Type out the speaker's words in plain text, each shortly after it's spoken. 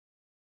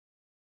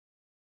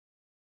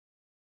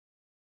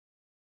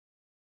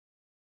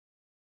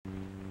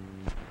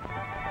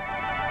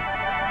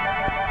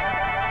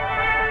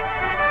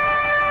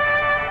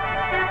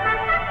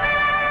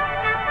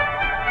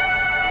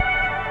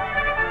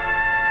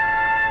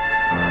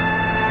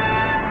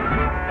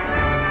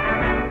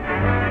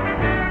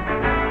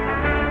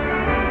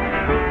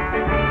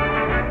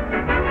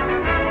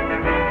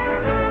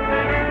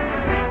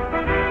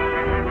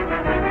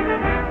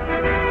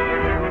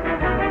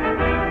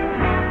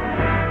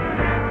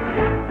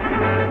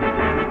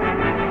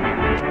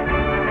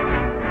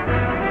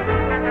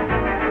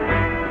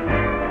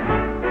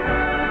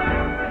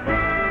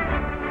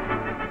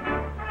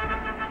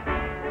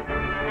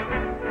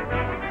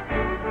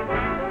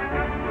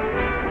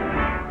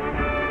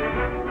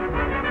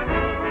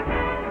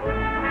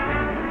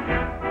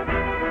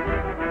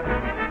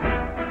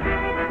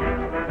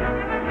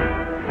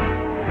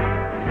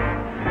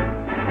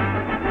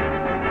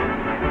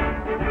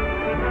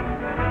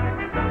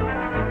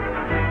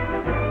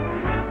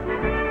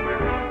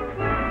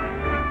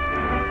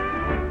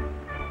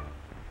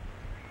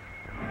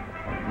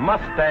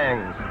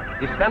Mustangs,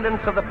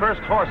 descendants of the first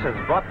horses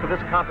brought to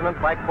this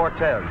continent by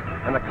Cortez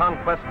and the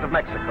conquest of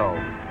Mexico.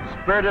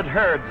 Spirited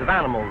herds of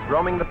animals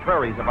roaming the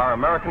prairies of our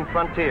American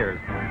frontiers,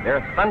 their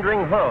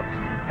thundering hoofs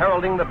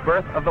heralding the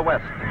birth of the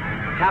West.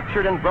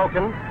 Captured and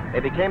broken,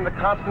 they became the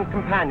constant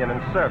companion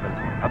and servant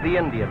of the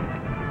Indian.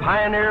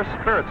 Pioneer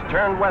spirits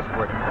turned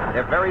westward,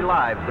 their very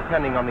lives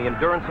depending on the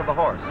endurance of the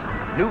horse.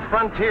 New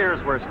frontiers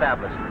were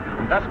established,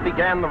 and thus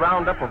began the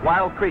roundup of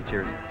wild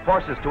creatures,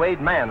 horses to aid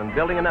man in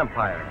building an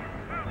empire.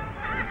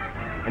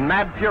 In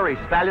mad fury,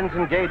 stallions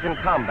engage in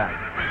combat,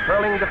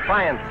 hurling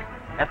defiance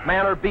at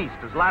man or beast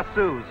as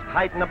lassos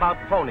tighten about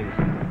ponies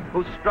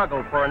who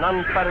struggle for an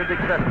unfettered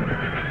existence.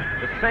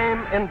 The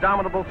same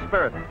indomitable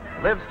spirit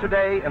lives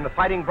today in the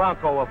fighting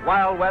bronco of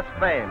Wild West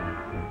fame.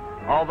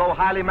 Although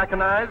highly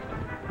mechanized,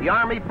 the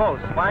Army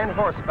boasts fine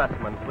horse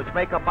specimens which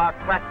make up our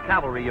crack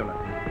cavalry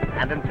units,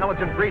 and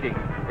intelligent breeding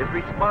is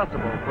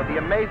responsible for the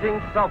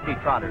amazing sulky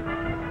trotters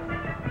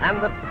and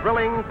the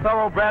thrilling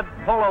thoroughbred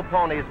polo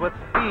ponies with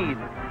speed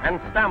and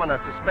stamina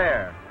to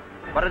spare.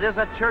 But it is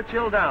at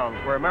Churchill Downs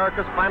where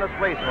America's finest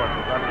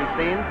racehorses are to be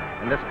seen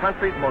in this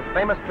country's most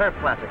famous turf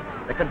classic,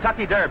 the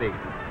Kentucky Derby.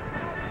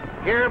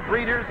 Here,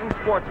 breeders and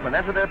sportsmen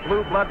enter their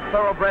blue blood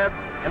thoroughbreds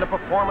in a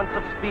performance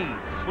of speed.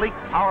 Sleek,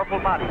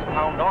 powerful bodies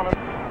pound on them,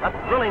 a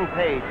thrilling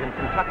page in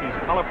Kentucky's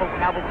colorful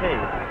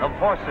cavalcade of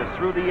horses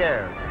through the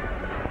air.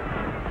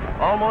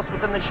 Almost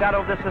within the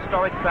shadow of this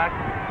historic track,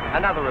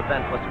 another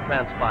event was to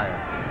transpire,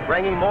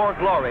 bringing more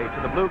glory to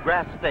the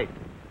bluegrass state.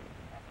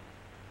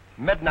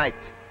 Midnight,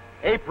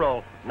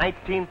 April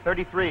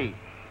 1933.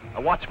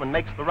 A watchman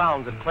makes the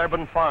rounds at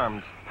Claiborne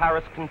Farms,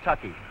 Paris,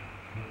 Kentucky.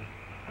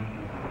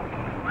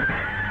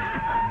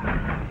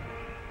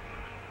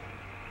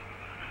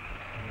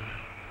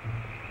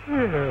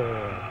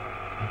 Hello.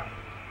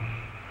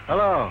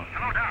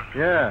 Hello, Doc.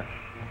 Yeah.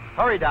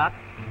 Hurry, Doc.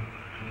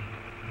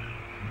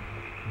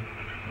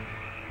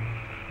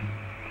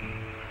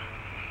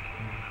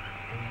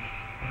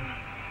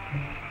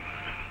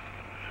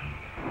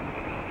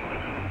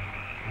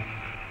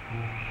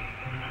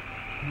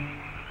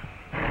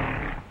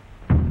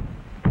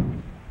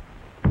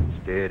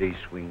 Steady,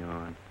 swing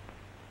on.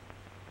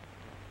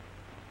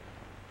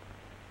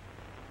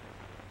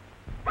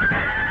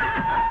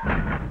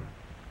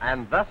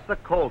 And thus the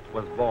colt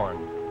was born,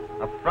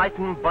 a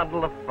frightened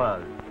bundle of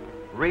fuzz,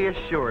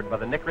 reassured by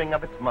the nickering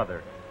of its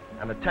mother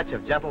and the touch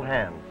of gentle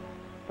hands.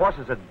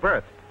 Horses at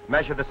birth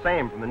measure the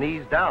same from the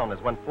knees down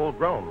as when full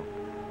grown.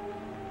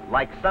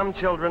 Like some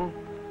children,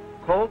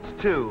 colts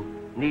too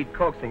need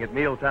coaxing at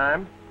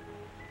mealtime.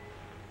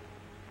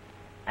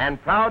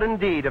 And proud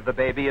indeed of the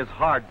baby is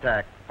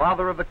Hardtack,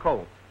 father of the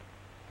colt.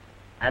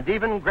 And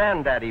even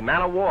Granddaddy,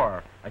 man of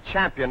war, a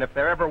champion if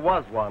there ever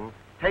was one,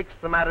 takes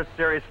the matter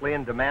seriously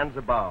and demands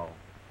a bow.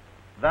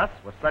 Thus,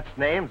 with such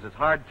names as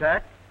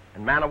Hardtack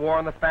and man of war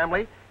in the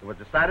family, it was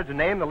decided to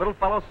name the little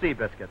fellow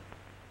Seabiscuit.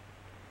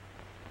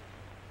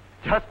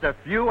 Just a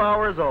few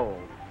hours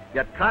old,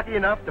 yet cocky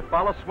enough to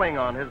follow Swing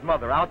On, his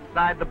mother,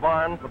 outside the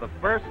barn for the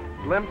first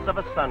glimpse of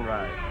a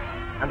sunrise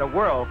and a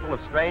world full of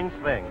strange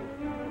things.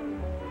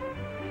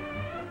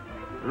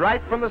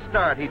 Right from the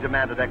start, he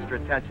demanded extra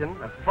attention,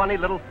 a funny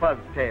little fuzz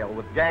tail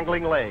with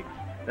gangling legs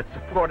that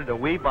supported a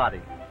wee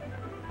body.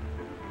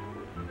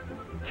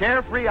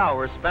 Carefree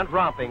hours spent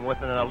romping with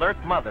an alert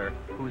mother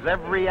whose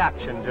every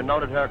action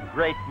denoted her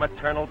great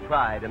maternal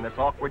pride in this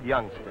awkward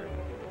youngster.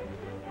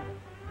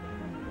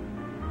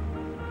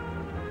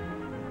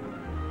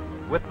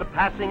 With the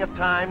passing of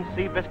time,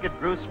 Seabiscuit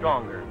grew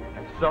stronger,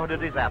 and so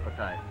did his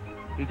appetite.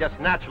 He just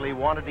naturally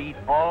wanted to eat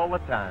all the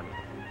time.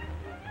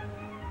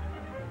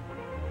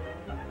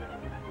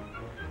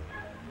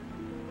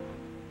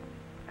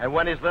 And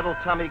when his little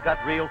tummy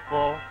got real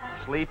full,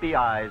 sleepy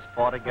eyes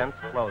fought against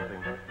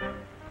closing.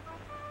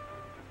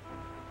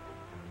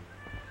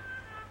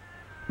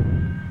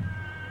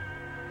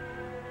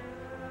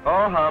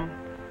 Oh, hum.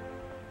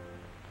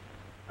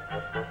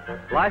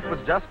 Life was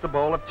just a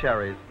bowl of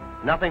cherries.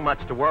 Nothing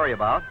much to worry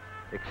about,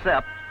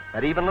 except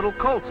that even little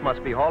colts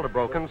must be halter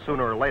broken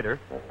sooner or later,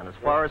 and as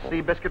far as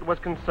Seabiscuit was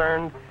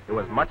concerned, it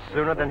was much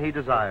sooner than he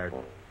desired.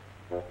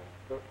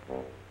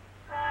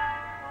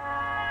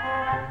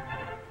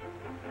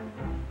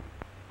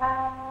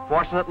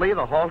 Fortunately,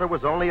 the halter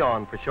was only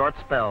on for short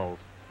spells,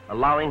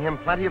 allowing him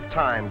plenty of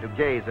time to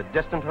gaze at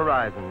distant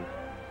horizons,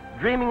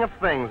 dreaming of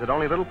things that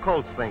only little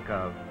colts think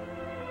of.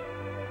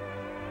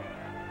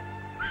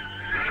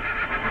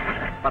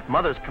 But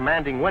Mother's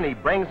commanding whinny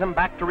brings him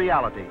back to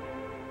reality.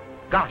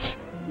 Gosh,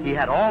 he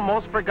had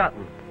almost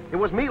forgotten. It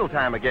was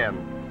mealtime again.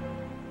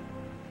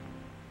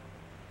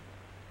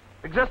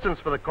 Existence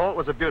for the colt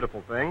was a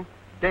beautiful thing,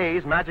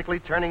 days magically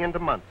turning into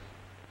months.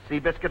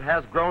 Seabiscuit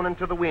has grown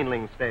into the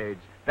weanling stage.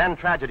 Then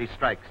tragedy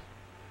strikes.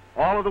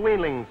 All of the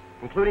weanlings,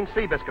 including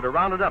Seabiscuit, are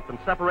rounded up and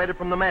separated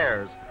from the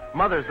mares,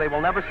 mothers they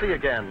will never see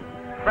again.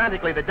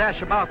 Frantically, they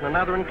dash about in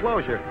another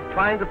enclosure,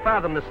 trying to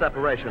fathom this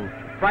separation.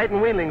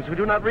 Frightened weanlings who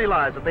do not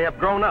realize that they have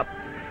grown up.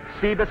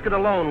 Seabiscuit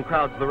alone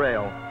crowds the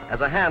rail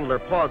as a handler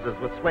pauses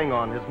with Swing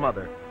On, his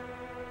mother.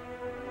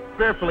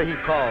 Fearfully he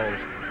calls,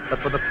 But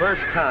for the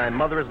first time,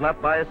 Mother is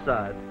not by his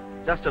side.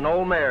 Just an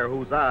old mare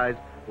whose eyes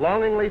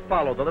longingly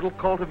follow the little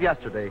colt of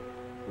yesterday,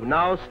 who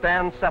now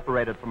stands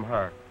separated from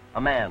her,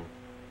 a man.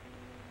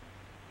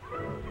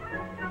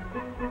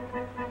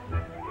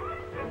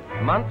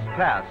 Months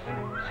pass.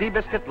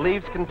 Seabiscuit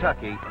leaves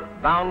Kentucky,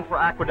 bound for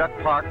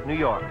Aqueduct Park, New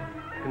York,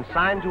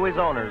 consigned to his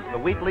owners, the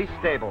Wheatley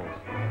Stables,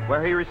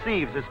 where he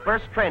receives his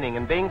first training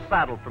in being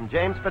saddled from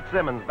James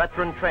Fitzsimmons,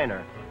 veteran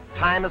trainer.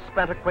 Time is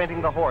spent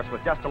acquainting the horse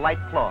with just a light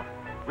cloth.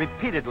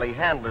 Repeatedly,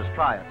 handlers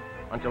try it,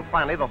 until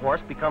finally the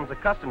horse becomes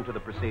accustomed to the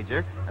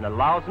procedure and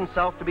allows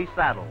himself to be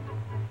saddled.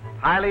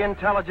 Highly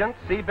intelligent,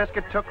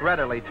 Seabiscuit took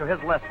readily to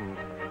his lessons,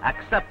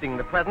 accepting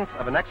the presence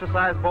of an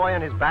exercise boy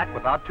on his back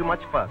without too much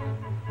fuss.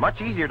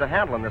 Much easier to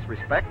handle in this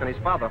respect than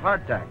his father,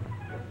 Hardtack.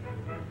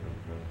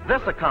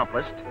 This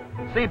accomplished,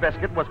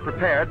 Seabiscuit was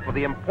prepared for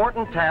the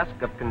important task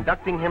of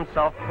conducting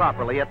himself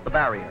properly at the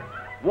barrier.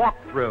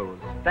 Walkthroughs,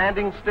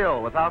 standing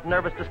still without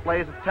nervous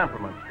displays of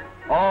temperament,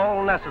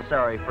 all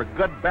necessary for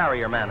good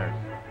barrier manners.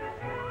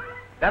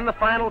 Then the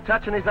final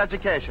touch in his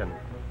education.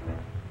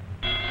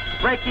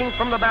 Breaking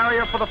from the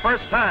barrier for the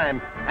first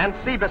time, and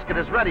Seabiscuit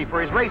is ready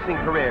for his racing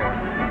career.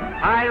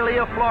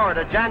 Hialeah,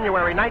 Florida,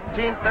 January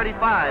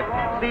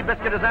 1935.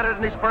 Seabiscuit has entered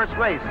in his first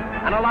race,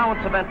 an allowance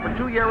event for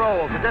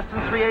 2-year-olds, a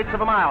distance 3/8 of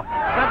a mile.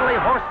 Suddenly,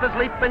 horses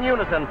leap in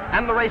unison,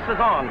 and the race is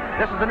on.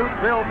 This is a new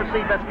thrill for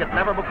Seabiscuit.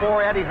 Never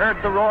before had he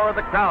heard the roar of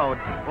the crowd.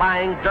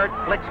 Flying dirt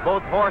flicks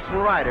both horse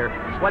and rider.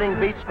 Sweating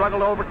feet struggle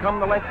to overcome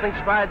the lengthening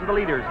strides of the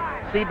leaders.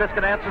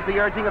 Seabiscuit answers the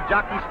urging of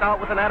Jockey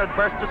Stout with an added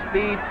burst of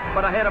speed,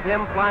 but ahead of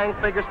him, flying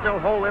figures still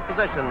hold their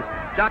positions.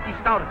 Jockey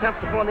Stout attempts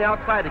to pull on the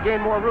outside to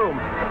gain more room,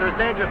 but there's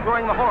danger of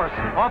throwing the horse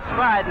off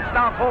stride, and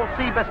Stout holds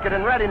Seabiscuit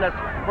in readiness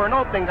for an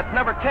opening that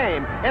never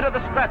came. Into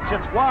the stretch,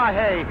 it's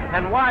Wahay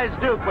and Wise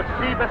Duke, with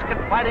Seabiscuit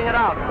fighting it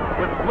out,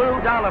 with Blue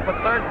Dollar for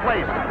third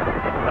place.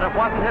 But it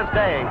wasn't his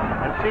day,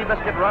 and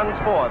Seabiscuit runs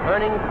fourth,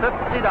 earning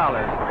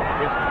 $50,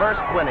 his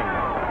first winning.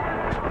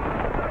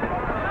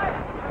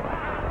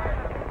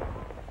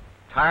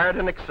 Tired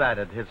and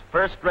excited, his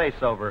first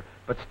race over,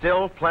 but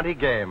still plenty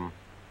game.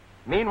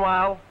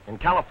 Meanwhile, in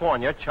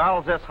California,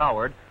 Charles S.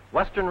 Howard,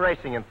 Western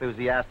racing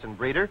enthusiast and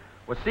breeder,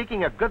 was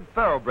seeking a good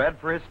thoroughbred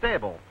for his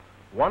stable,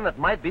 one that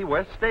might be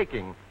worth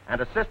staking,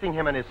 and assisting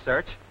him in his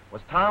search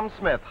was Tom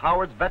Smith,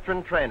 Howard's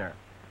veteran trainer.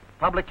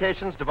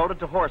 Publications devoted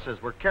to horses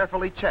were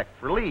carefully checked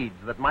for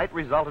leads that might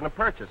result in a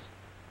purchase.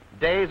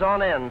 Days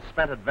on end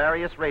spent at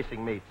various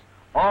racing meets,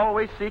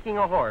 always seeking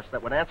a horse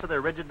that would answer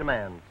their rigid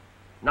demands.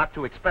 Not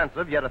too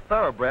expensive, yet a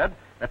thoroughbred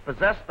that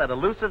possessed that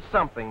elusive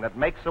something that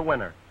makes a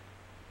winner.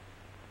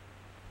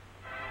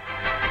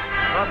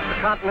 Across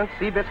the continent,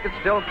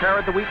 Seabiscuit still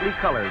carried the Wheatley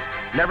colors.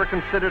 Never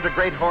considered a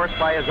great horse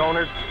by his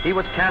owners, he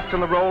was cast in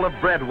the role of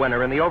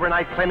breadwinner in the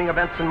overnight claiming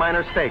events and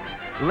minor stakes.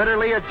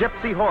 Literally a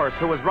gypsy horse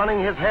who was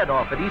running his head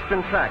off at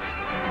Eastern tracks.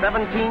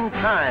 17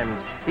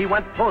 times he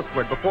went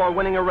postward before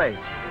winning a race.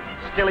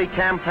 Still he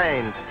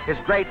campaigned, his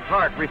great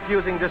heart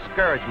refusing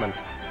discouragement,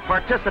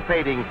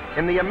 participating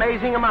in the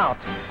amazing amount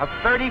of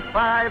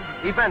 35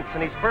 events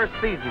in his first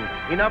season,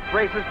 enough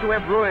races to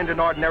have ruined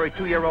an ordinary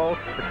 2-year-old,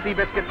 but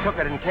Seabiscuit took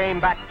it and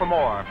came back for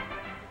more.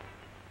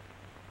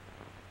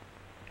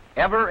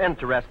 Ever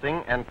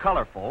interesting and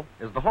colorful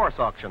is the horse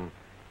auction.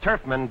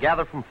 Turfmen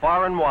gather from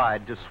far and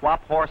wide to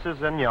swap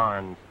horses and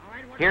yarns.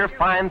 Here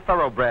fine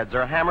thoroughbreds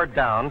are hammered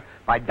down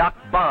by Doc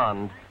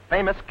Bond,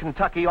 famous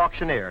Kentucky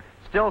auctioneer.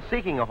 Still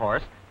seeking a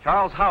horse,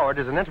 Charles Howard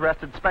is an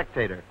interested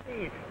spectator.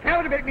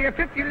 Hell, to make me a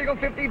 15, legal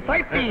 15,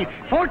 15,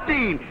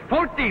 14,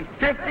 14,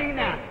 15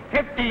 now.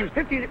 15,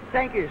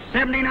 thank you.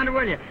 1,700,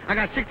 will you? I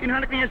got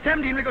 1,600, me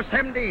 17, legal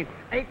 17.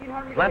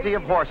 1,800. Plenty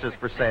of horses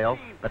for sale,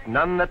 but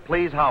none that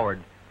please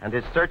Howard, and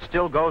his search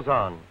still goes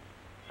on.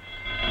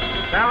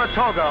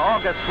 Saratoga,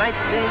 August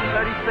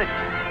 1936.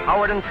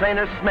 Howard and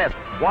trainer Smith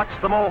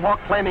watched the Mohawk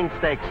Claiming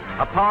Stakes.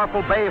 A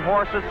powerful bay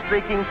horse is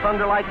streaking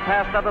thunder-like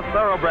past other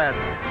thoroughbreds.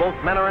 Both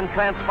men are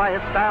entranced by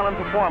his style and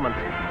performance.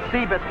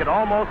 Seabiscuit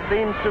almost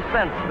seems to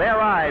sense their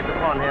eyes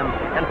upon him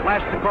and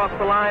flashed across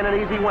the line an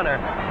easy winner.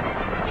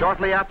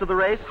 Shortly after the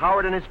race,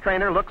 Howard and his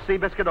trainer look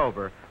Seabiscuit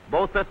over.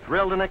 Both are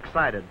thrilled and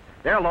excited.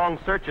 Their long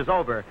search is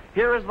over.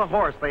 Here is the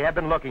horse they have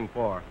been looking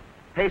for.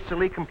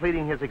 Hastily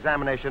completing his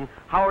examination,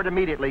 Howard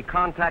immediately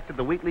contacted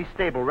the Wheatley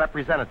stable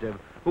representative,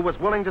 who was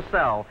willing to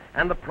sell,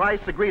 and the price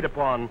agreed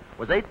upon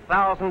was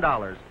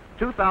 $8,000,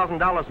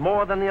 $2,000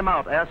 more than the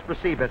amount asked for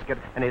Seabiscuit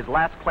in his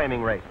last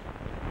claiming race.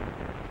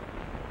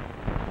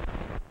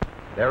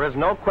 There is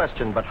no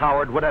question but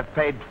Howard would have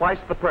paid twice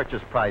the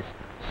purchase price.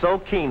 So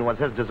keen was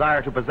his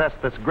desire to possess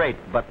this great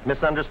but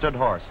misunderstood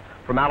horse.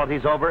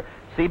 Formalities over,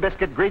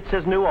 Seabiscuit greets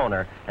his new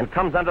owner and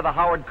comes under the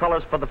Howard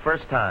colors for the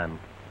first time.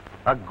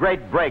 A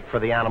great break for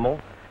the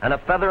animal, and a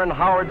feather in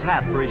Howard's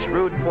hat for his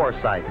shrewd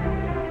foresight.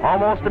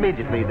 Almost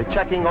immediately, the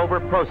checking over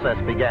process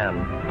began,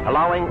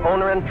 allowing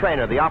owner and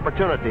trainer the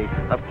opportunity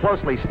of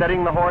closely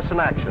studying the horse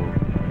in action.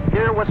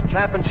 Here was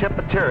championship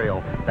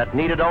material that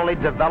needed only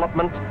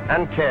development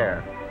and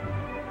care.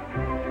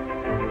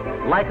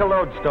 Like a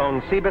lodestone,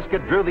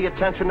 Seabiscuit drew the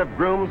attention of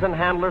grooms and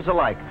handlers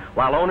alike,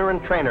 while owner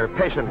and trainer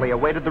patiently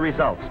awaited the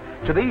results.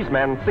 To these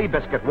men,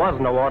 Seabiscuit was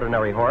no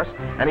ordinary horse,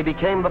 and he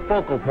became the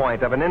focal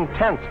point of an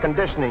intense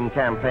conditioning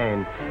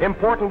campaign.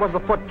 Important was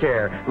the foot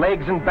care,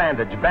 legs and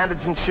bandage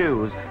and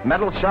shoes,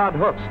 metal shod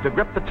hoofs to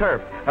grip the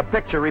turf, a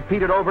picture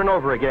repeated over and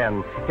over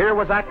again. Here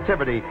was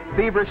activity,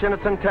 feverish in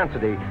its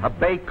intensity, a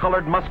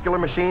bay-colored muscular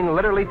machine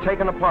literally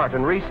taken apart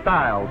and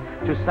restyled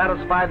to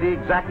satisfy the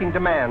exacting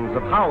demands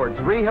of Howard's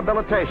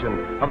rehabilitation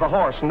of the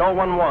horse no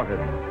one wanted.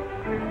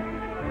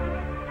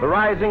 The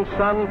rising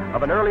sun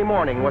of an early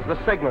morning was the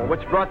signal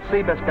which brought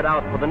Seabiscuit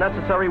out for the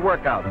necessary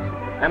workouts,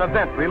 an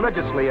event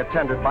religiously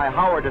attended by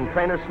Howard and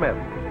trainer Smith.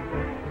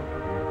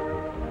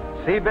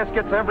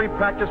 Seabiscuit's every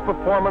practice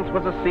performance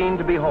was a scene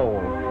to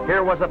behold.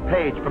 Here was a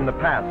page from the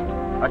past,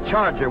 a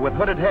charger with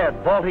hooded head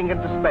vaulting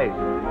into space.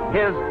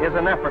 His is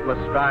an effortless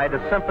stride, a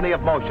symphony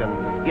of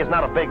motion. He is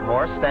not a big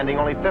horse, standing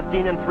only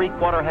 15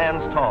 3/4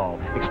 hands tall,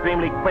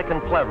 extremely quick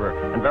and clever,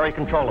 and very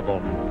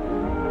controllable.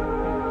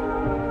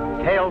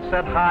 Tail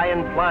set high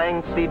and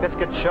flying,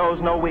 Seabiscuit shows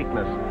no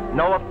weakness,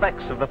 no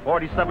effects of the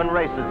 47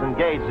 races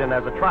engaged in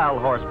as a trial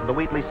horse for the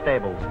Wheatley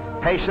stables.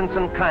 Patience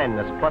and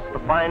kindness, plus the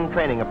fine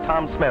training of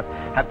Tom Smith,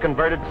 have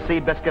converted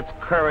Seabiscuit's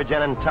courage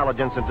and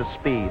intelligence into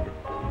speed.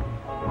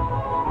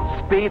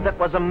 Speed that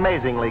was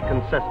amazingly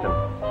consistent.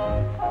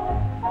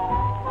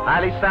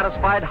 Highly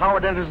satisfied,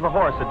 Howard enters the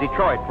horse at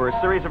Detroit for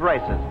a series of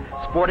races.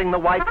 Sporting the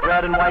white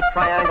red and white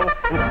triangle,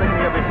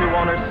 insignia of his new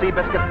owner,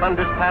 Seabiscuit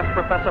thunders past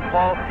Professor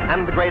Paul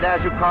and the great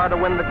Azure car to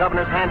win the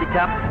governor's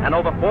handicap and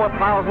over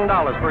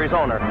 $4,000 for his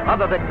owner.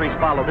 Other victories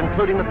followed,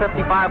 including the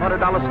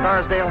 $5,500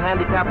 Scarsdale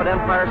handicap at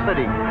Empire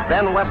City.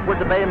 Then westward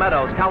to Bay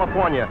Meadows,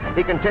 California.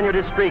 He continued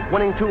his streak,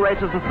 winning 2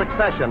 races in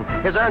succession,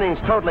 his earnings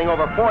totaling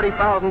over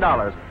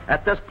 $40,000.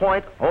 At this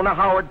point, owner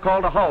Howard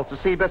called a halt to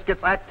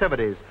Seabiscuit's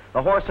activities.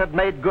 The horse had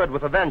made good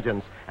with a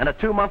vengeance, and a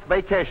 2-month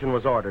vacation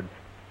was ordered.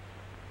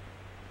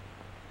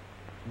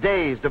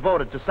 Days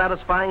devoted to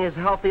satisfying his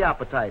healthy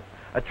appetite,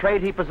 a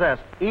trait he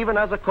possessed even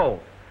as a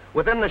colt.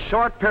 Within the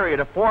short period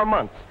of 4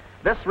 months,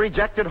 this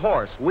rejected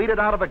horse, weeded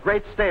out of a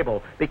great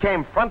stable,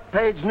 became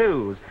front-page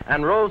news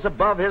and rose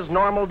above his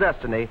normal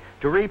destiny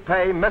to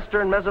repay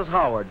Mr. and Mrs.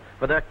 Howard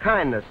for their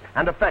kindness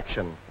and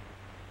affection.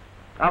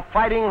 A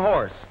fighting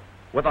horse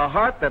with a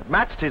heart that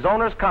matched his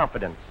owner's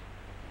confidence.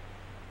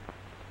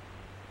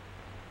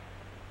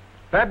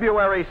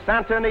 February,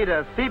 Santa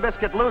Anita.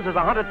 Seabiscuit loses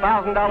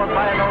 $100,000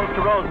 by a nose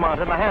to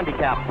Rosemont in the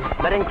handicap,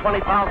 netting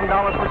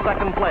 $20,000 for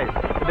second place.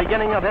 The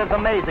beginning of his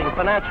amazing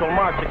financial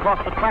march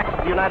across the tracks of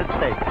the United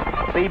States.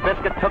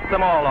 Seabiscuit took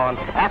them all on,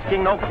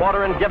 asking no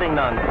quarter and giving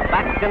none.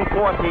 Back and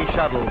forth he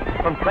shuttled,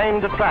 from train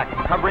to track,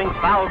 covering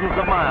thousands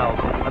of miles.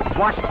 A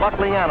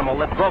swashbuckling animal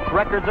that broke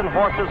records in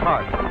horses'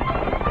 hearts.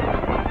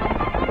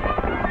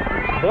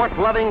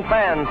 Sport-loving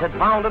fans had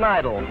found an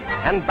idol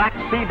and backed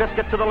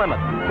Seabiscuit to the limit.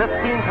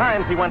 15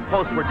 times he went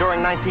postward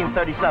during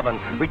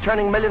 1937,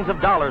 returning millions of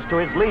dollars to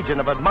his legion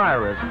of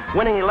admirers,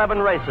 winning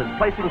 11 races,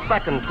 placing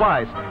second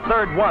twice,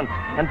 third once,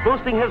 and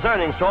boosting his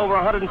earnings to over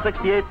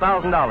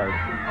 $168,000.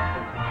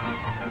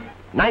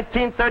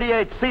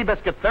 1938,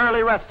 Seabiscuit,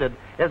 thoroughly rested,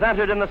 is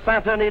entered in the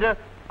Santa Anita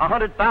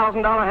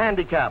 $100,000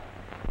 handicap.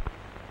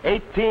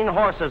 18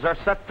 horses are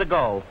set to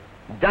go.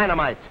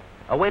 Dynamite,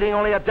 awaiting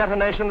only a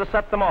detonation to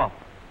set them off.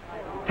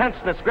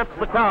 Tenseness grips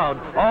the crowd.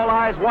 All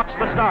eyes watch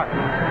the start.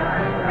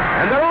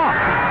 And they're off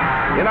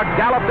in a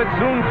gallop that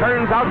soon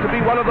turns out to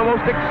be one of the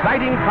most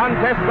exciting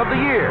contests of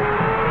the year.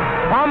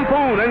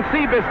 Pompoon and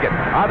Seabiscuit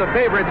are the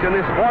favorites in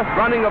this 4th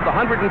running of the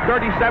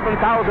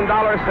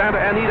 $137,000 Santa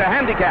Anita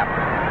handicap.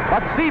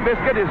 But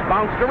Seabiscuit is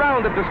bounced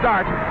around at the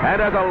start and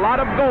has a lot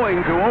of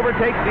going to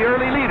overtake the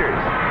early leaders.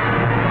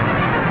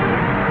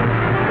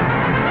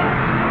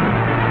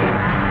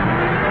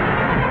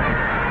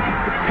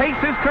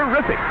 Pace is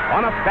terrific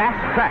on a fast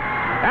track.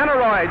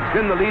 Aneroid's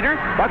been the leader,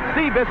 but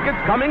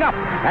Seabiscuit's coming up,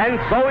 and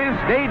so is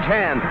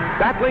Stagehand,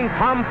 battling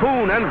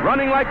Pompoon and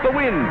running like the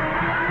wind.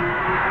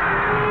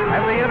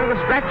 As they enter the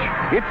stretch,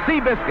 it's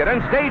Seabiscuit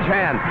and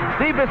Stagehand.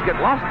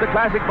 Seabiscuit lost the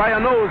Classic by a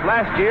nose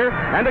last year,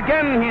 and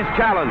again he's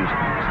challenged.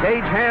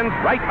 Stagehand's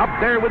right up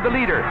there with the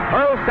leader.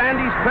 Earl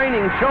Sandy's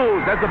training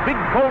shows as the big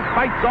colt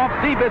fights off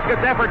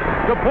Seabiscuit's effort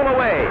to pull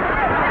away.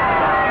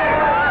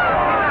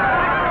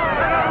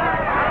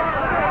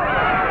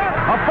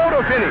 A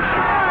photo finish.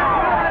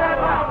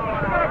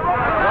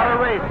 What a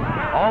race.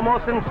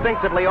 Almost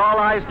instinctively, all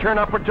eyes turn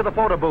upward to the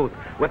photo booth.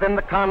 Within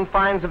the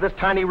confines of this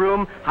tiny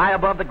room, high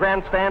above the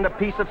grandstand, a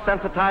piece of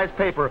sensitized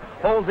paper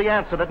holds the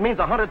answer that means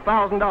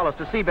 $100,000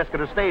 to Seabiscuit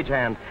or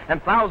Stagehand,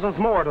 and thousands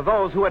more to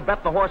those who had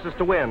bet the horses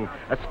to win.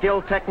 A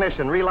skilled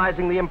technician,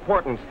 realizing the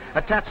importance,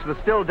 attached to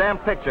the still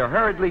damp picture,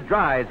 hurriedly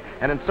dries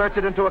and inserts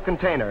it into a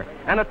container.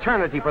 An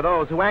eternity for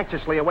those who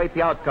anxiously await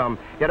the outcome,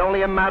 yet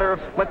only a matter of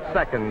split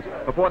seconds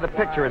before the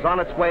picture is on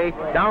its way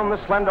down the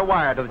slender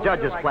wire to the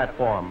judges'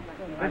 platform.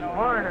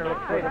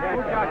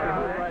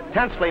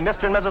 Tensely,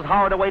 Mr. and Mrs.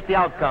 Howard await the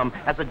outcome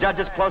as the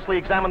judges closely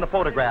examine the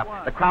photograph.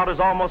 The crowd is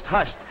almost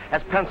hushed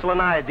as pencil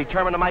and eyes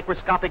determine a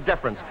microscopic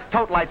difference.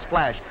 Tote lights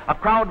flash. A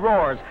crowd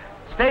roars.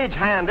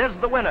 Stagehand is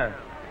the winner.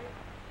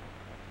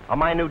 A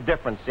minute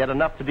difference, yet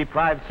enough to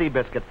deprive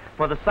Seabiscuit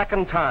for the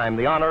second time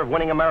the honor of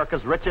winning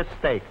America's richest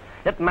stake.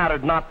 It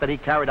mattered not that he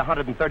carried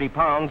 130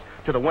 pounds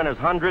to the winner's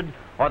 100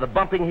 or the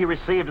bumping he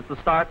received at the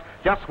start,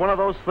 just one of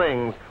those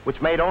things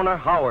which made owner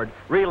Howard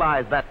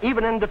realize that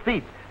even in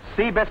defeat,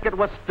 Seabiscuit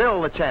was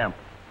still the champ,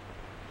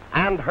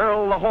 and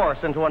hurl the horse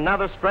into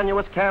another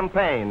strenuous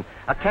campaign,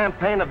 a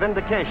campaign of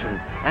vindication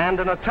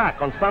and an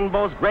attack on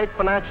Sunbow's great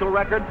financial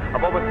record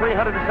of over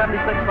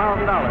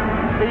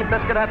 $376,000.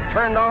 Seabiscuit had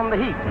turned on the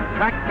heat.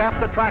 Track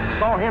after track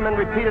saw him in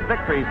repeated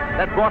victories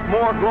that brought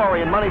more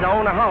glory and money to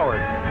owner Howard,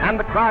 and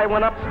the cry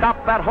went up,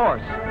 "Stop that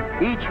horse!"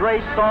 Each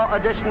race saw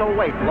additional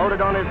weight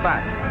loaded on his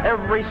back,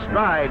 every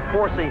stride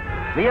forcing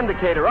the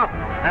indicator up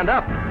and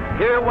up.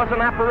 Here was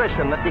an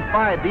apparition that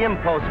defied the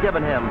impulse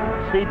given him.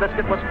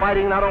 Seabiscuit was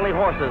fighting not only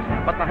horses,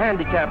 but the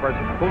handicappers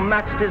who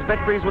matched his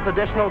victories with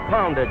additional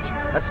poundage,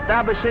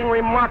 establishing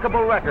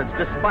remarkable records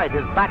despite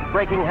his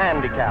back-breaking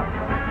handicap.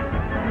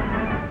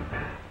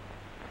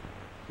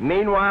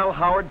 Meanwhile,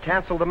 Howard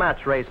canceled the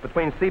match race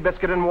between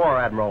Seabiscuit and War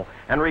Admiral,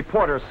 and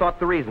reporters sought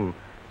the reason.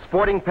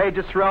 Sporting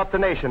pages throughout the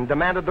nation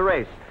demanded the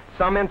race,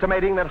 some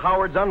intimating that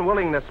Howard's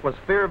unwillingness was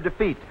fear of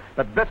defeat,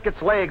 that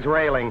Biscuit's legs were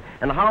ailing,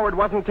 and Howard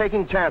wasn't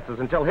taking chances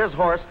until his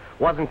horse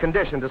was in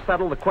condition to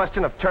settle the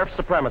question of turf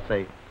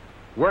supremacy.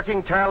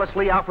 Working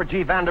tirelessly, Alfred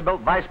G.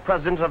 Vanderbilt, vice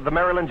president of the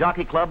Maryland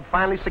Jockey Club,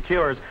 finally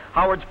secures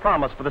Howard's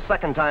promise for the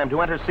second time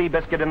to enter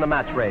Seabiscuit in the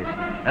match race.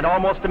 And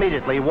almost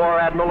immediately, War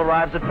Admiral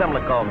arrives at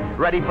Pimlico,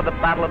 ready for the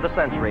battle of the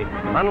century.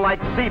 Unlike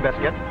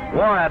Seabiscuit,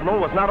 War Admiral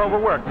was not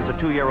overworked as a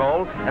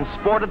 2-year-old and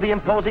sported the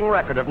imposing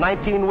record of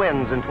 19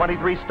 wins in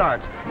 23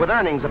 starts, with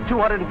earnings of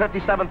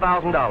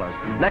 $257,000.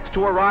 Next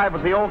to arrive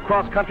was the old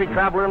cross-country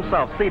traveler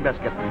himself,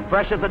 Seabiscuit,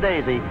 fresh as a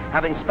daisy,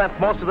 having spent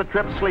most of the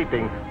trip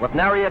sleeping, with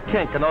nary a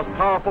kink in those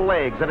powerful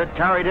legs that had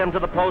carried him to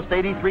the post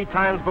 83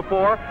 times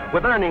before,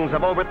 with earnings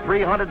of over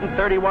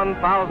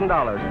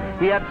 $331,000.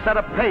 He had set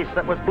a pace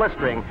that was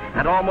blistering,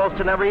 and almost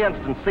in every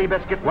instance,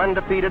 Seabiscuit, when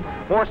defeated,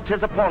 forced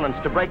his opponents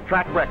to break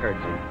track records.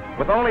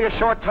 With only a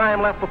short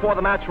time left before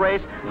the match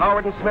race,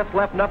 Howard and Smith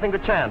left nothing to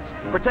chance,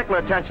 particular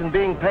attention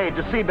being paid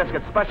to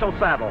Seabiscuit's special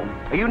saddle,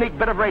 a unique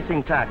bit of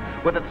racing tack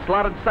with its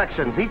slotted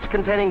sections, each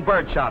containing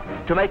birdshot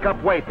to make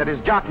up weight that his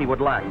jockey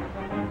would lack.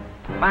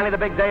 Finally, the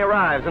big day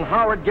arrives, and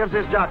Howard gives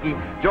his jockey,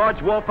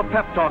 George Wolfe, a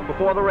pep talk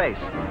before the race.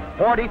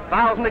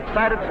 40,000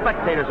 excited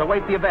spectators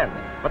await the event,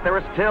 but there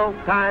is still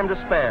time to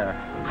spare.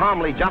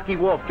 Calmly, Jockey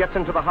Wolfe gets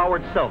into the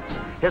Howard silks,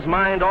 his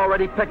mind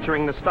already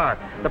picturing the start.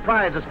 The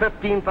prize is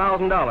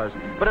 $15,000,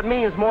 but it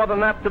means more than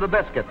that to the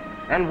Biscuit,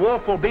 and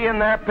Wolfe will be in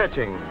there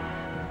pitching.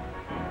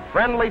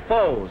 Friendly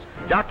foes.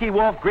 Jockey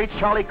Wolfe greets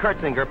Charlie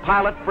Kurtzinger,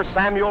 pilot for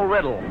Samuel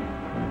Riddle,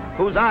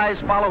 whose eyes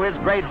follow his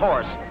great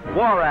horse,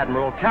 War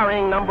Admiral,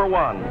 carrying number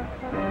 1.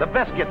 The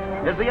Biscuit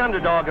is the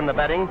underdog in the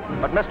betting,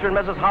 but Mr. and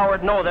Mrs.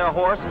 Howard know their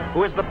horse,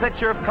 who is the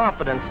picture of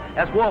confidence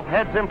as Wolfe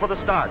heads in for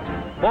the start.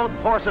 Both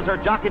horses are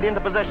jockeyed into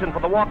position for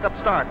the walk-up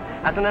start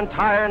as an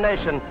entire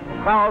nation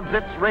crowds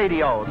its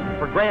radios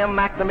for Graham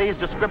McNamee's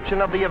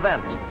description of the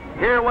event.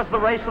 Here was the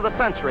race of the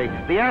century,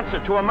 the answer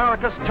to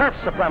America's turf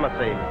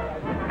supremacy.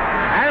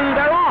 And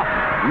they're off,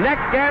 neck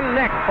and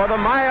neck for the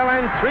mile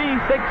and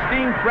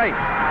 3/16 race.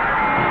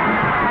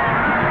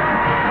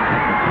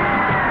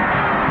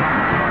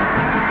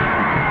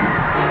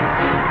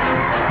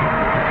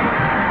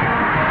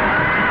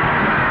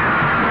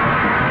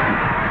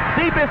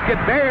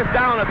 Seabiscuit bears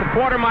down at the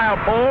quarter-mile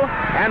pole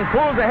and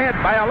pulls ahead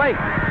by a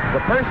length. The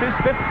purse is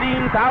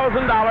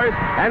 $15,000,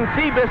 and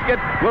Seabiscuit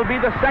will be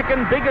the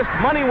second biggest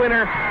money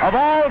winner of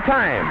all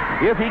time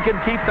if he can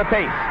keep the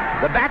pace.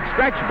 The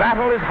backstretch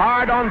battle is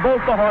hard on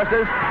both the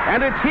horses,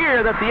 and it's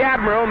here that the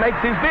Admiral makes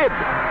his bid.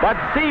 But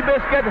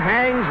Seabiscuit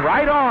hangs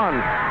right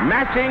on,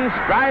 matching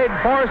stride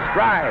for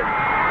stride.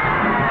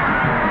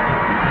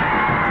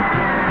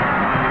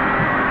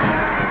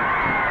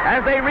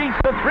 As they reach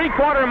the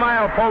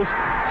three-quarter-mile post,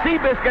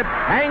 Seabiscuit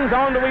hangs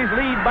on to his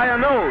lead by a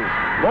nose.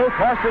 Both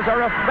horses are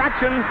a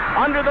fraction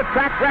under the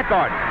track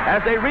record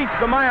as they reach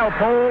the mile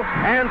pole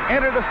and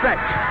enter the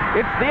stretch.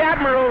 It's the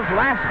Admiral's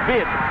last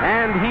bid,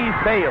 and he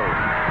fails.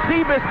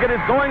 Seabiscuit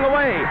is going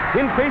away,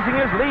 increasing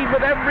his lead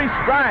with every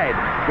stride.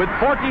 With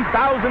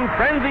 40,000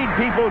 frenzied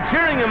people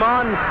cheering him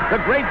on, the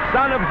great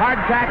son of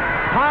hardtack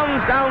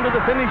pounds down to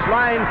the finish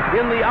line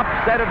in the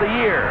upset of the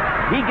year.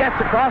 He gets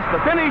across the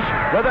finish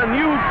with a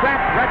new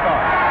track record.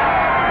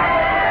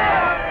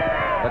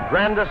 The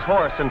grandest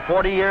horse in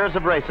 40 years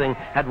of racing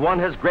had won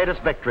his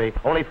greatest victory.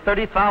 Only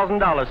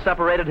 $30,000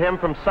 separated him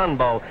from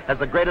Sunbow as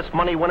the greatest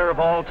money winner of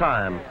all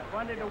time.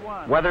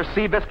 Whether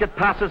Seabiscuit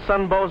passes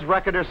Sunbow's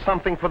record is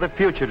something for the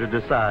future to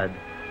decide.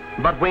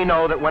 But we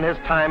know that when his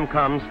time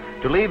comes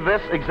to leave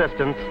this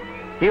existence,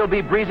 he'll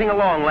be breezing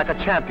along like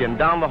a champion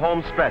down the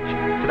home stretch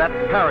to that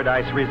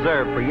paradise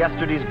reserved for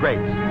yesterday's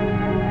greats.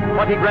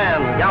 20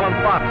 Grand,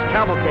 Gallant Fox,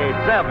 Cavalcade,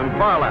 Zeb, and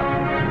Farlap.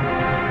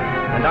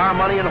 And our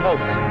money and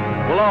hopes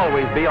will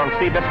always be on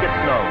Seabiscuit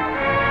Snow.